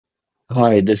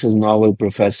Hi, this is Novel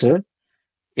Professor.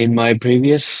 In my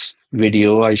previous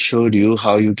video, I showed you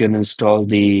how you can install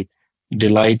the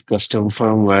Delight custom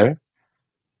firmware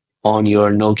on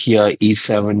your Nokia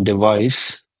E7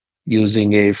 device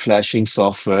using a flashing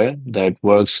software that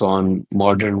works on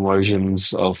modern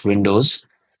versions of Windows.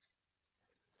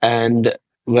 And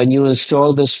when you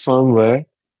install this firmware,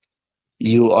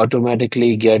 you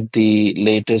automatically get the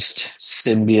latest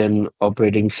Symbian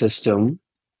operating system,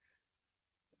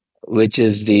 which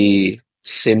is the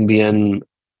Symbian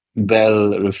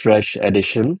Bell Refresh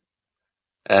Edition,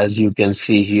 as you can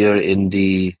see here in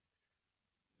the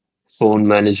phone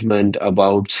management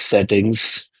about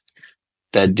settings,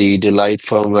 that the Delight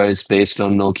firmware is based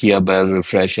on Nokia Bell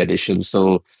Refresh Edition.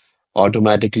 So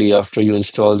automatically after you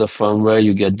install the firmware,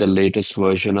 you get the latest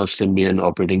version of Symbian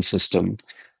operating system.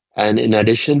 And in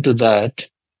addition to that,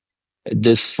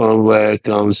 this firmware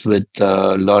comes with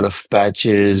a lot of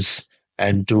patches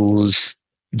and tools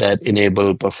that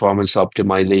enable performance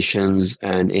optimizations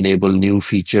and enable new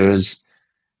features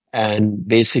and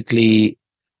basically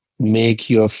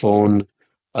make your phone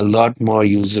a lot more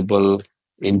usable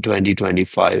in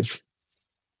 2025.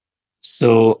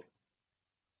 So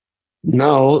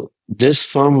now this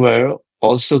firmware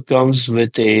also comes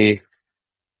with a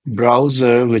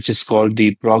browser which is called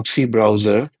the proxy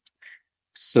browser.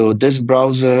 So this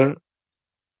browser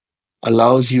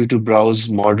allows you to browse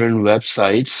modern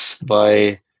websites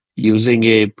by using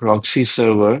a proxy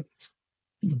server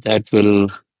that will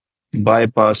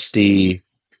bypass the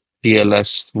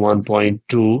TLS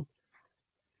 1.2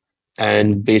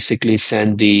 and basically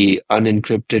send the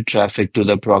unencrypted traffic to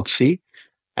the proxy,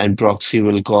 and proxy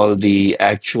will call the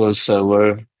actual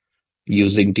server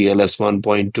using TLS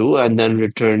 1.2 and then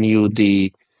return you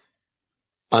the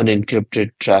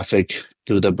unencrypted traffic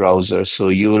to the browser. So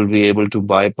you will be able to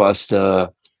bypass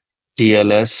the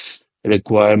TLS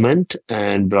requirement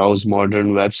and browse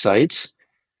modern websites.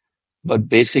 But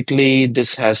basically,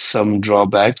 this has some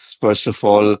drawbacks. First of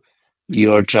all,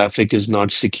 your traffic is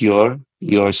not secure.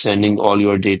 You're sending all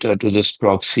your data to this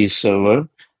proxy server,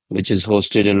 which is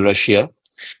hosted in Russia.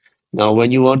 Now,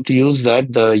 when you want to use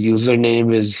that, the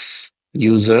username is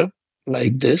user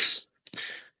like this,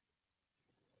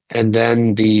 and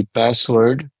then the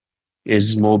password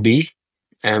is Mobi,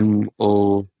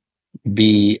 Mobi.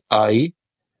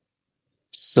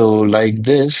 So, like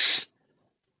this,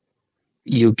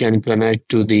 you can connect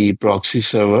to the proxy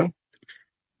server,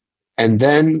 and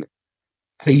then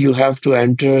you have to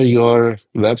enter your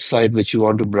website which you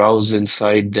want to browse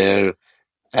inside their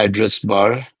address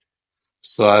bar.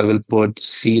 So I will put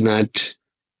cnet.com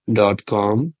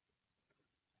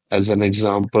as an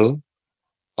example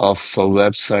of a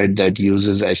website that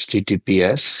uses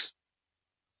HTTPS.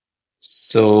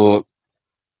 So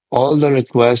all the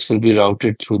requests will be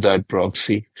routed through that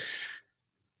proxy.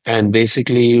 And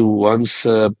basically, once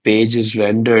a page is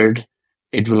rendered,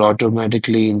 it will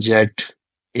automatically inject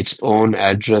its own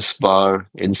address bar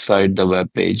inside the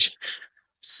web page.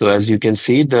 So as you can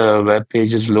see, the web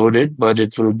page is loaded, but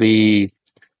it will be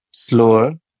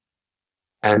slower.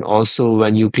 And also,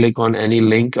 when you click on any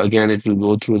link, again, it will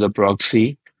go through the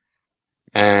proxy.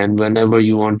 And whenever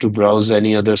you want to browse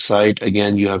any other site,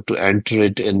 again, you have to enter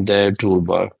it in their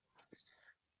toolbar.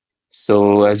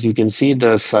 So as you can see,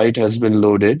 the site has been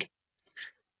loaded.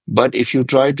 But if you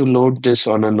try to load this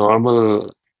on a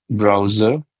normal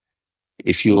browser,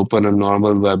 if you open a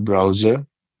normal web browser,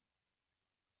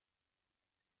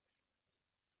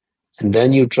 and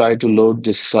then you try to load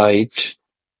this site,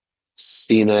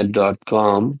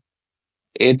 cnet.com,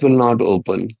 it will not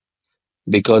open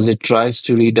because it tries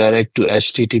to redirect to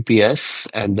HTTPS,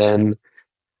 and then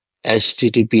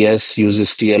HTTPS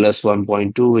uses TLS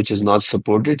 1.2, which is not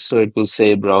supported. So it will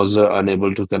say browser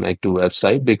unable to connect to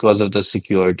website because of the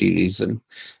security reason.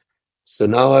 So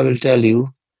now I will tell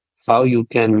you how you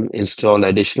can install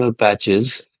additional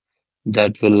patches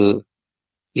that will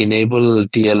enable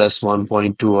TLS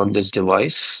 1.2 on this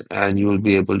device, and you will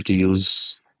be able to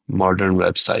use modern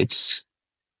websites.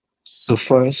 So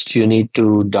first, you need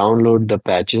to download the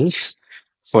patches.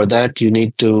 For that, you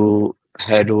need to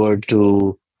head over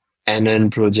to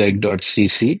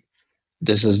nnproject.cc.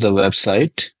 This is the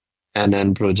website,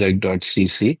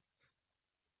 nnproject.cc.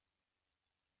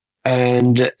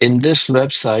 And in this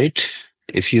website,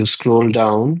 if you scroll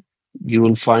down, you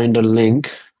will find a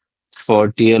link for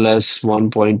TLS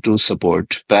 1.2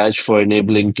 support, patch for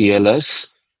enabling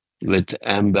TLS with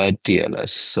embed TLS.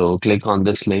 So click on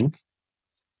this link,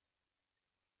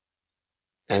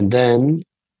 and then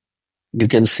you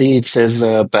can see it says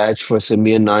a patch for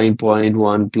Symbian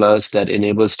 9.1 plus that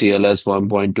enables TLS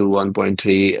 1.2,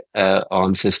 1.3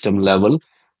 on system level.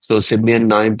 So Symbian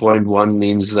 9.1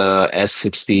 means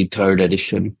S60 third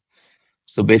edition.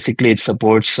 So basically, it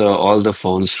supports all the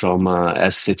phones from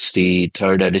S60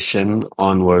 third edition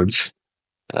onwards.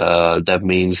 That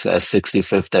means S60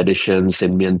 fifth edition,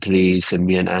 Symbian 3,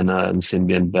 Symbian Anna, and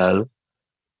Symbian Bell.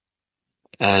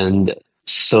 And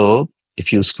so,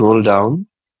 if you scroll down,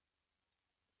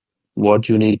 what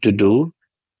you need to do,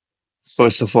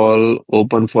 first of all,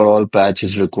 open for all patch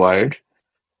is required.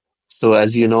 So,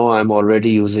 as you know, I'm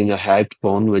already using a hacked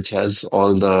phone which has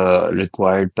all the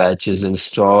required patches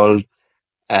installed,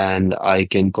 and I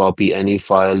can copy any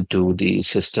file to the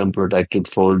system protected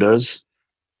folders,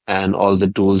 and all the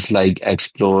tools like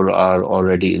Explore are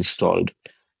already installed.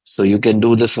 So you can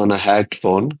do this on a hacked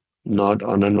phone, not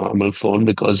on a normal phone,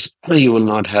 because you will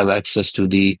not have access to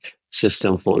the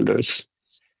system folders.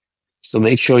 So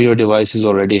make sure your device is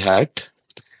already hacked.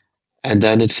 And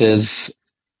then it says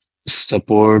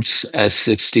supports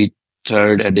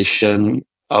S63rd edition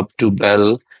up to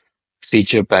Bell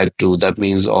feature pack 2. That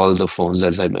means all the phones,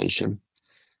 as I mentioned.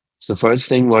 So first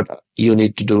thing what you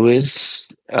need to do is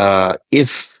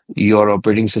if your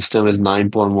operating system is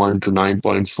 9.1 to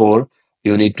 9.4,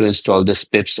 you need to install this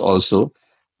pips also.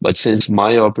 But since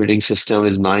my operating system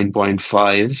is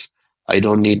 9.5, I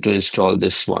don't need to install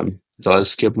this one. So I'll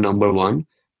skip number one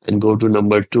and go to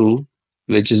number two,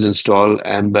 which is install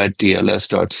embed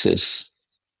tls.sys.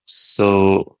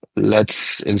 So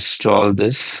let's install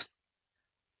this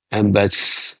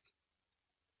embeds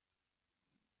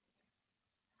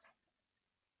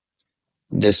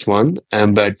this one,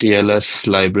 embed TLS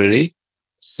library.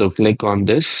 So click on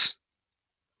this.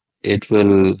 It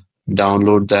will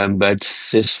download the embed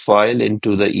sys file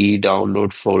into the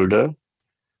e-download folder.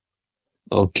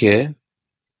 Okay,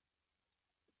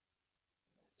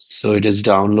 so it is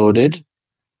downloaded.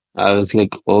 I will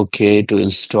click OK to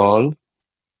install.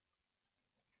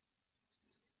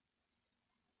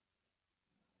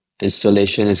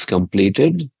 Installation is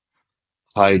completed.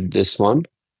 Hide this one.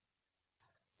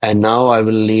 And now I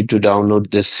will need to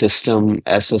download this system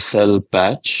SSL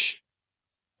patch.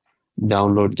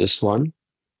 Download this one.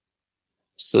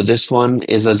 So this one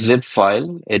is a zip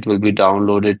file. It will be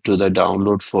downloaded to the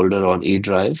download folder on E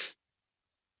drive.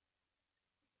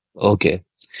 Okay,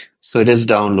 so it is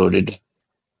downloaded.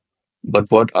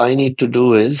 But what I need to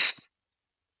do is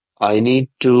I need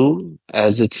to,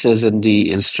 as it says in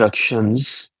the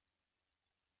instructions,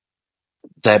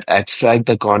 that extract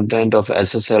the content of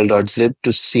ssl.zip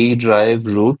to C drive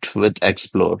root with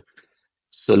explore.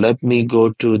 So let me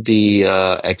go to the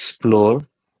explore,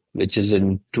 which is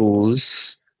in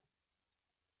tools,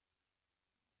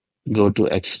 go to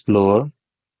explore,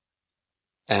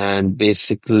 and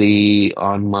basically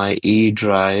on my E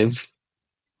drive,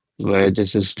 where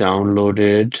this is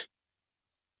downloaded,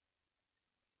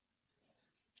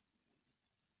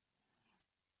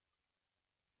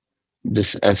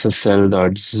 this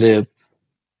ssl.zip,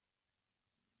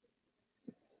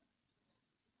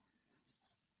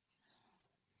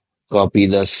 copy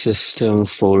the system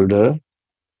folder,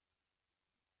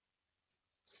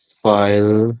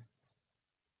 file,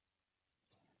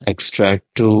 extract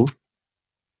to,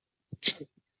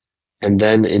 and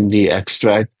then in the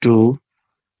extract to,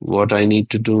 what I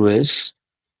need to do is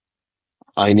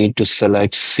I need to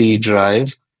select C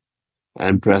drive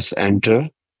and press enter.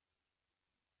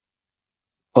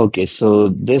 Okay, so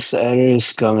this error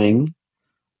is coming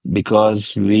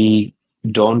because we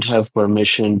don't have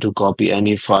permission to copy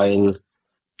any file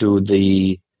to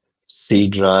the C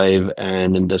drive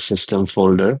and in the system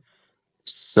folder.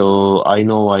 So I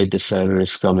know why this error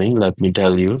is coming. Let me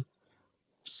tell you.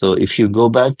 So if you go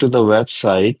back to the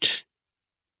website,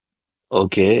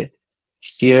 okay,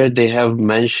 here they have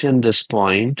mentioned this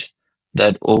point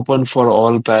that open for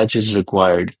all patch is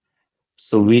required.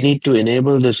 So we need to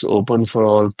enable this open for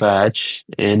all patch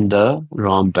in the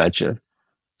ROM patcher.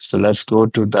 So let's go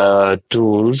to the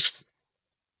tools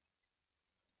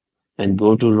and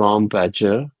go to ROM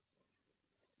patcher.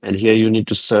 And here you need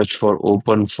to search for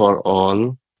open for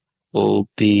all,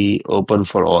 OP, open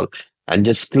for all. And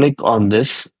just click on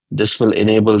this. This will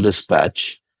enable this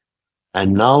patch.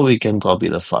 And now we can copy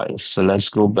the file. So let's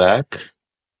go back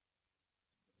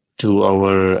to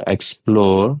our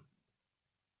explore.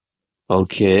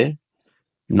 Okay.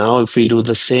 Now if we do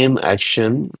the same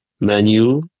action,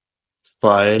 menu,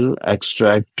 file,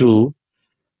 extract to,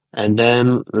 and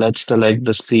then let's select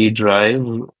the C drive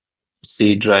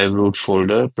root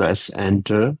folder, press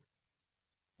enter.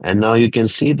 And now you can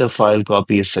see the file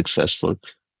copy is successful.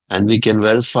 And we can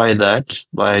verify that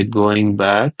by going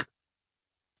back,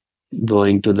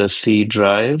 going to the C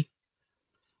drive,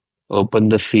 open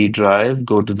the C drive,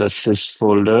 go to the sys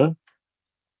folder,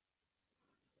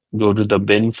 go to the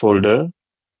bin folder,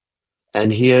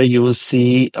 and here you will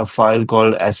see a file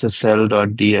called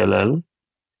ssl.dll.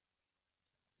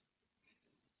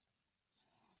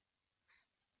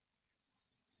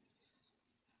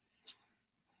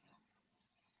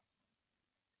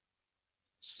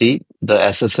 See the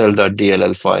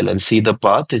ssl.dll file and see the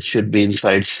path. It should be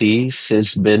inside C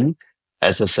sysbin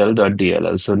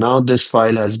ssl.dll. So now this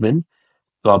file has been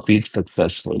copied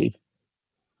successfully.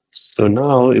 So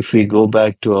now if we go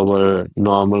back to our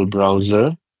normal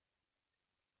browser,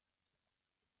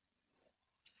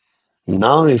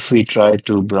 now if we try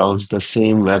to browse the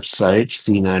same website,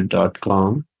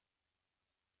 cnet.com,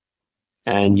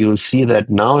 and you'll see that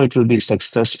now it will be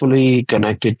successfully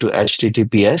connected to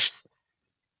HTTPS,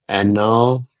 and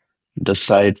now the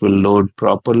site will load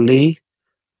properly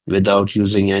without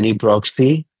using any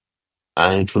proxy,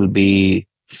 and it will be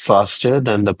faster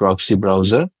than the proxy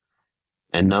browser.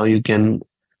 And now you can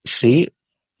see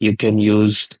you can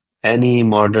use any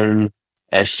modern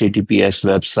HTTPS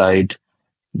website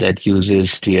that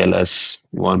uses TLS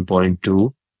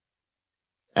 1.2,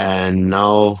 and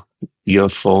now your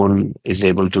phone is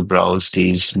able to browse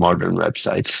these modern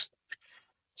websites.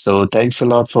 So thanks a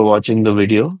lot for watching the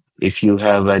video. If you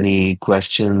have any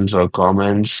questions or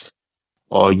comments,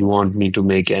 or you want me to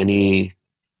make any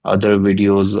other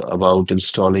videos about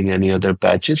installing any other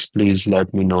patches, please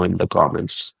let me know in the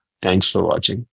comments. Thanks for watching.